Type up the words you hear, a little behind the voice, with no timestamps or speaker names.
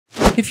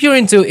If you're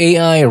into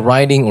AI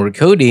writing or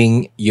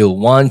coding, you'll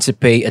want to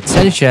pay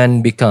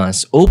attention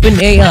because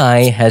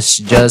OpenAI has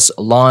just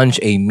launched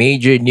a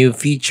major new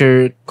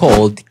feature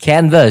called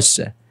Canvas.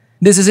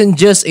 This isn't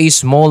just a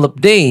small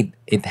update,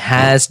 it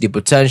has the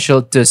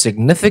potential to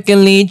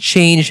significantly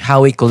change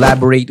how we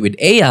collaborate with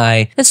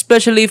AI,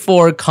 especially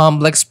for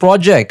complex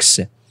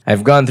projects.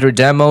 I've gone through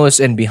demos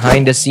and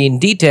behind the scene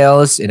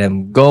details, and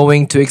I'm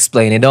going to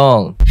explain it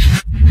all.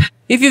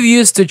 If you've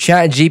used to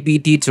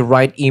ChatGPT to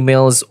write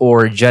emails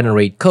or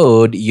generate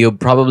code, you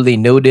probably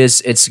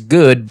notice it's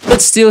good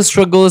but still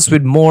struggles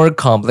with more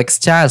complex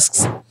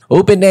tasks.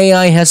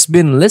 OpenAI has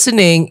been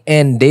listening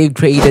and they've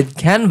created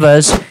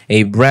Canvas,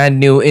 a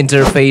brand new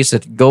interface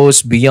that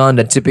goes beyond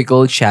the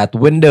typical chat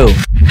window.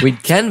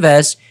 With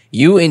Canvas,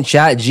 you and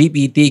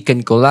ChatGPT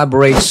can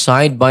collaborate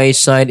side by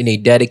side in a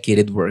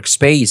dedicated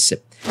workspace.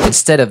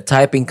 Instead of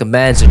typing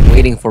commands and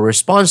waiting for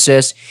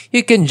responses,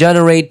 you can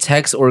generate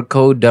text or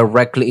code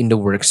directly in the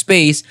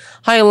workspace,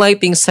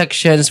 highlighting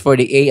sections for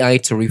the AI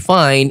to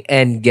refine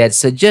and get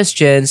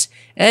suggestions,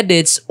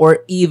 edits,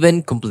 or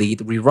even complete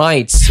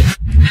rewrites.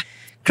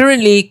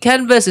 Currently,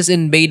 Canvas is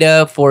in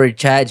beta for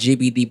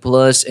ChatGPT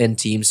Plus and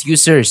Teams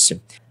users.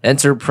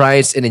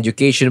 Enterprise and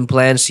education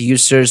plans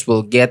users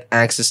will get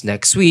access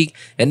next week,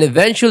 and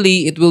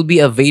eventually it will be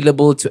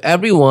available to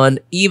everyone,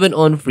 even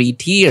on free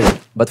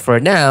tier. But for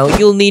now,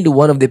 you'll need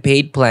one of the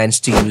paid plans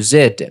to use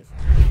it.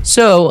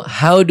 So,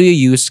 how do you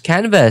use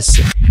Canvas?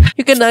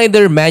 You can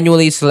either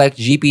manually select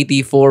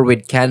GPT-4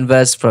 with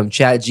Canvas from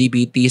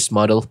ChatGPT's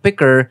model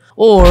picker,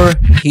 or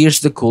here's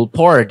the cool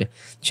part.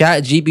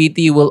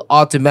 ChatGPT will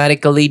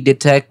automatically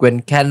detect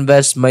when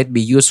Canvas might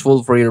be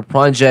useful for your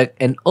project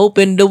and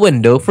open the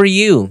window for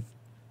you.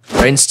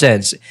 For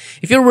instance,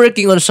 if you're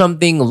working on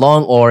something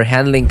long or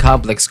handling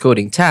complex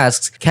coding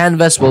tasks,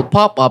 Canvas will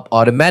pop up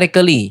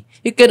automatically.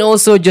 You can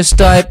also just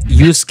type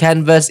 "Use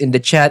Canvas" in the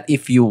chat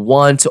if you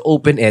want to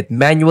open it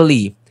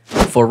manually.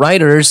 For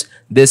writers,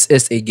 this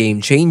is a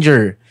game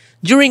changer.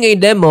 During a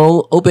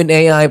demo,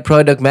 OpenAI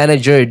product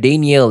manager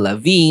Daniel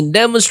Levine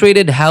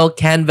demonstrated how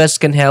Canvas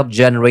can help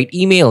generate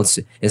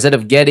emails. Instead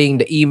of getting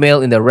the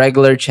email in the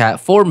regular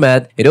chat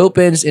format, it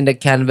opens in the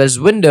Canvas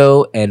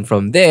window, and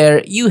from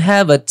there, you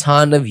have a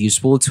ton of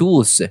useful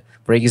tools.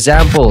 For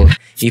example,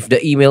 if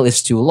the email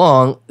is too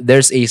long,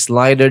 there's a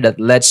slider that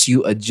lets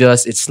you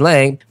adjust its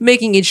length,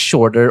 making it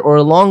shorter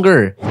or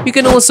longer. You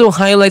can also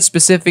highlight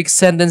specific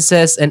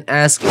sentences and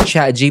ask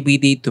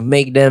ChatGPT to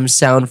make them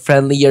sound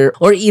friendlier,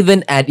 or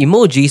even add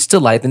emojis to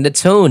lighten the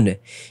tone.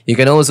 You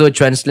can also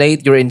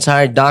translate your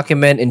entire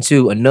document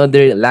into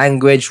another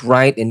language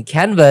right in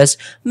Canvas,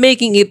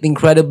 making it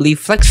incredibly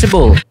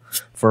flexible.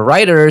 For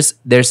writers,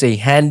 there's a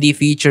handy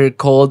feature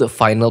called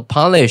Final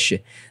Polish.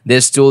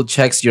 This tool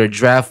checks your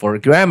draft for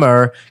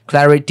grammar,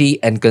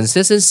 clarity, and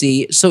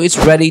consistency, so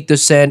it's ready to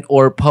send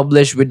or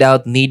publish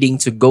without needing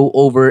to go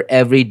over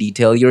every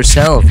detail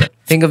yourself.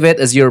 Think of it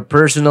as your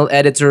personal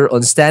editor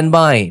on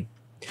standby.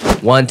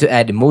 Want to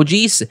add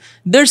emojis?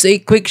 There's a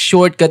quick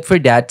shortcut for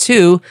that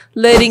too,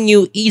 letting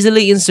you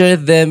easily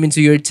insert them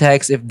into your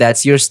text if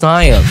that's your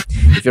style.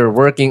 If you're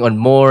working on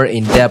more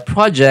in-depth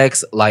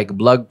projects like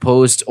blog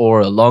posts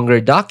or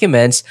longer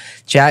documents,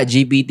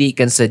 ChatGPT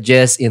can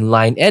suggest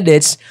inline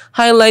edits,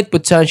 highlight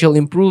potential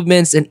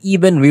improvements, and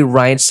even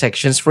rewrite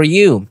sections for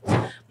you.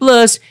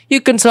 Plus,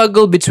 you can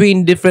toggle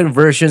between different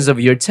versions of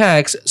your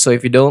text, so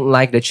if you don't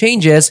like the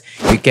changes,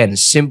 you can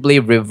simply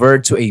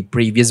revert to a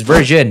previous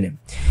version.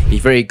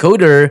 If you're a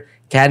coder,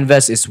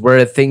 Canvas is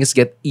where things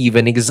get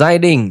even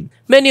exciting.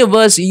 Many of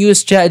us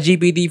use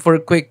ChatGPT for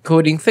quick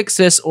coding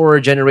fixes or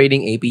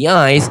generating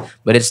APIs,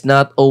 but it's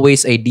not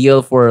always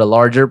ideal for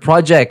larger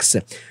projects.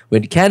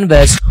 With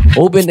Canvas,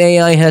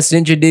 OpenAI has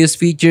introduced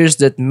features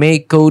that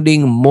make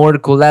coding more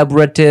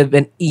collaborative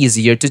and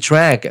easier to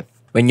track.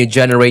 When you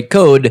generate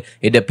code,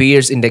 it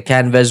appears in the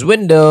Canvas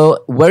window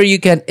where you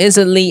can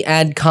instantly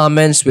add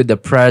comments with the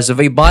press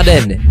of a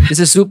button. This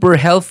is super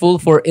helpful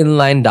for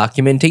inline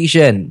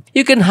documentation.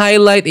 You can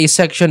highlight a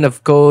section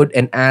of code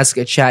and ask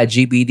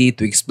ChatGPT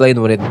to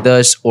explain what it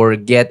does or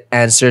get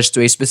answers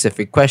to a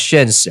specific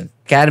questions.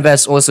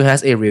 Canvas also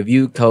has a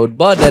review code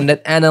button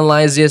that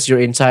analyzes your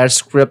entire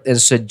script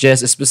and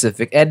suggests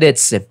specific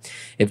edits.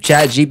 If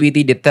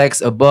ChatGPT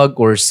detects a bug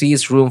or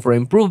sees room for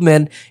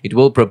improvement, it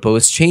will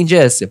propose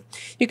changes.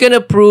 You can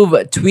approve,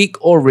 tweak,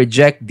 or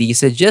reject these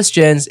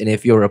suggestions, and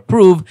if you're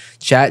approved,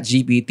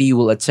 ChatGPT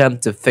will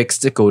attempt to fix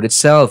the code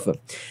itself.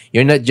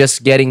 You're not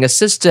just getting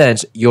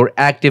assistance, you're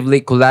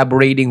actively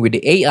collaborating with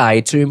the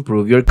AI to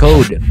improve your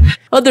code.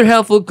 Other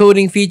helpful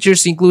coding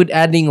features include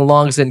adding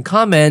logs and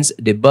comments,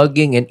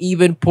 debugging, and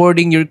even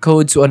porting your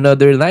code to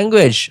another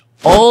language,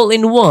 all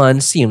in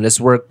one seamless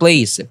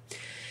workplace.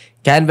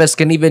 Canvas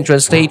can even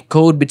translate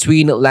code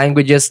between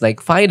languages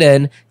like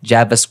Python,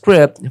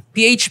 JavaScript,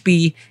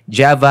 PHP,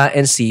 Java,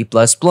 and C++.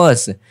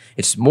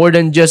 It's more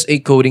than just a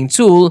coding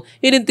tool,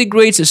 it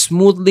integrates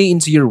smoothly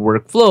into your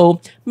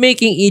workflow,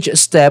 making each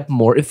step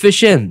more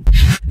efficient.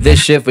 This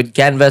shift with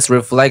Canvas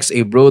reflects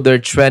a broader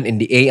trend in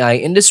the AI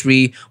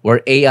industry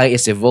where AI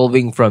is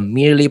evolving from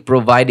merely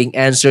providing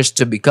answers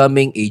to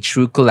becoming a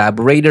true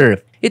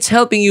collaborator. It's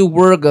helping you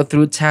work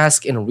through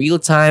tasks in real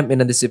time and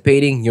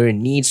anticipating your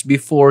needs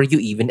before you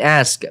even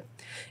ask.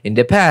 In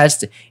the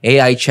past,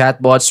 AI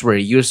chatbots were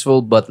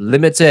useful but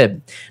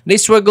limited. They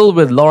struggled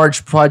with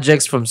large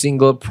projects from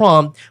single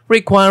prompt,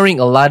 requiring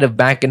a lot of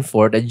back and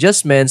forth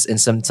adjustments and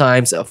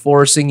sometimes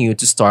forcing you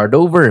to start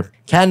over.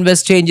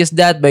 Canvas changes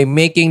that by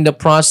making the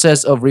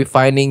process of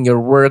refining your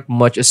work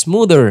much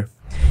smoother.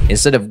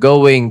 Instead of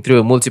going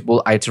through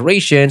multiple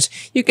iterations,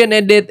 you can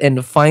edit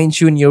and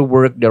fine-tune your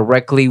work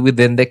directly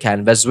within the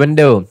Canvas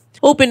window.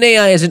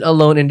 OpenAI isn't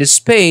alone in this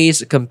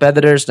space.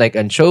 Competitors like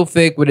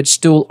Anthropic with its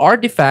tool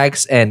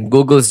Artifacts and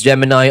Google's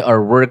Gemini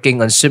are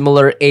working on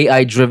similar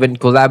AI-driven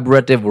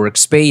collaborative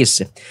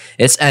workspace.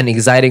 It's an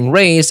exciting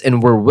race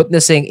and we're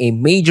witnessing a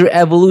major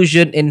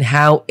evolution in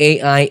how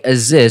AI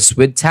assists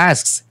with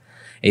tasks.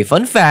 A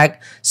fun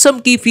fact, some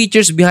key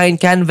features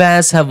behind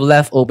Canvas have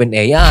left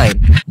OpenAI.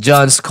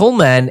 John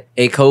Coleman,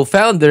 a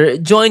co-founder,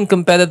 joined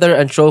competitor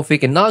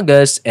Anthropic in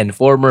August, and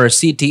former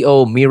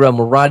CTO Mira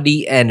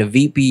Muradi and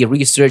VP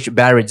Research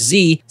Barrett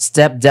Z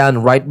stepped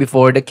down right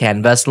before the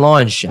Canvas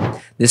launch.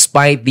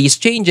 Despite these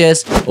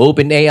changes,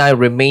 OpenAI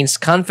remains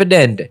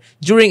confident.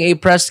 During a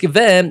press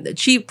event,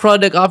 Chief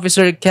Product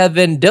Officer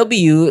Kevin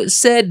W.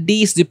 said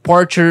these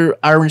departures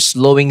aren't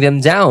slowing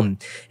them down.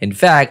 In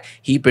fact,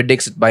 he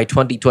predicts that by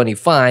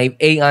 2025,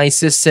 AI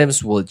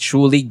systems will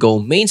truly go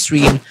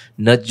mainstream,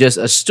 not just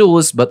as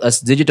tools but as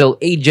digital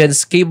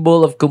agents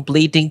capable of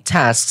completing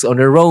tasks on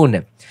their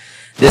own.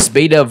 This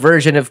beta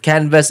version of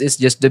Canvas is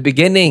just the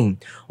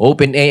beginning.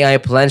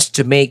 OpenAI plans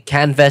to make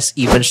Canvas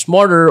even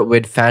smarter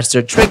with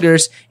faster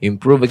triggers,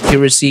 improved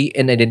accuracy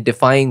in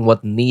identifying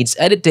what needs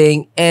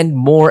editing, and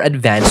more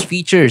advanced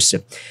features.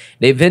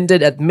 They've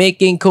hinted at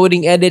making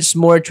coding edits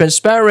more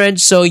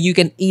transparent so you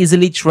can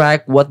easily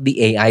track what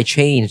the AI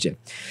changed.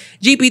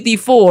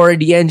 GPT-4,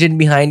 the engine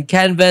behind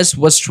Canvas,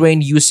 was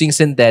trained using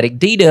synthetic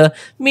data,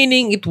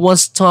 meaning it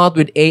was taught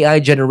with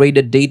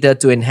AI-generated data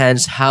to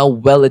enhance how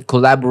well it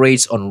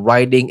collaborates on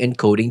writing and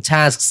coding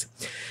tasks.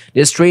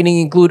 This training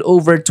includes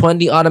over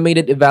 20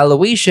 automated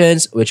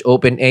evaluations, which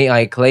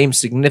OpenAI claims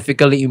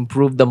significantly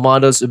improved the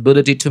model's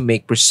ability to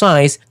make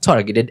precise,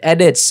 targeted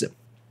edits.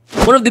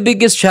 One of the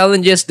biggest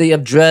challenges they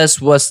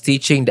addressed was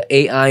teaching the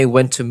AI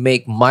when to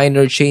make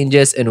minor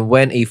changes and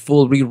when a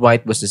full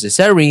rewrite was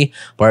necessary,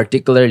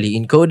 particularly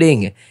in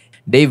coding.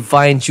 They've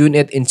fine-tuned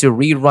it into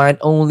rewrite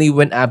only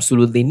when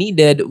absolutely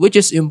needed, which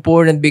is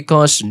important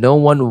because no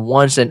one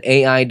wants an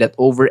AI that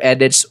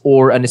over-edits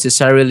or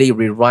unnecessarily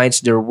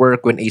rewrites their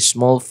work when a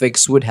small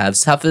fix would have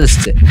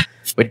sufficed.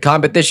 With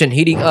competition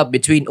heating up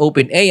between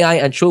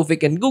OpenAI,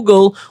 Anthropic, and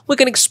Google, we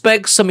can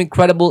expect some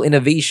incredible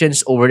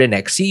innovations over the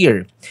next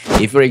year.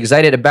 If you're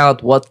excited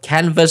about what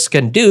Canvas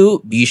can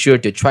do, be sure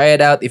to try it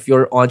out if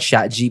you're on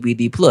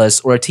ChatGPT Plus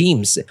or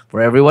Teams.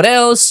 For everyone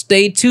else,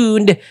 stay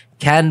tuned.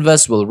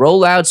 Canvas will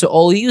roll out to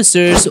all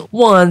users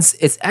once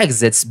it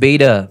exits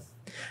beta.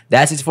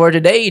 That's it for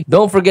today.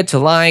 Don't forget to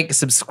like,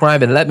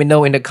 subscribe, and let me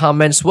know in the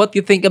comments what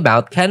you think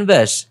about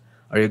Canvas.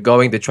 Are you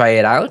going to try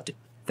it out?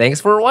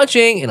 Thanks for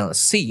watching, and I'll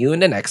see you in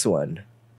the next one.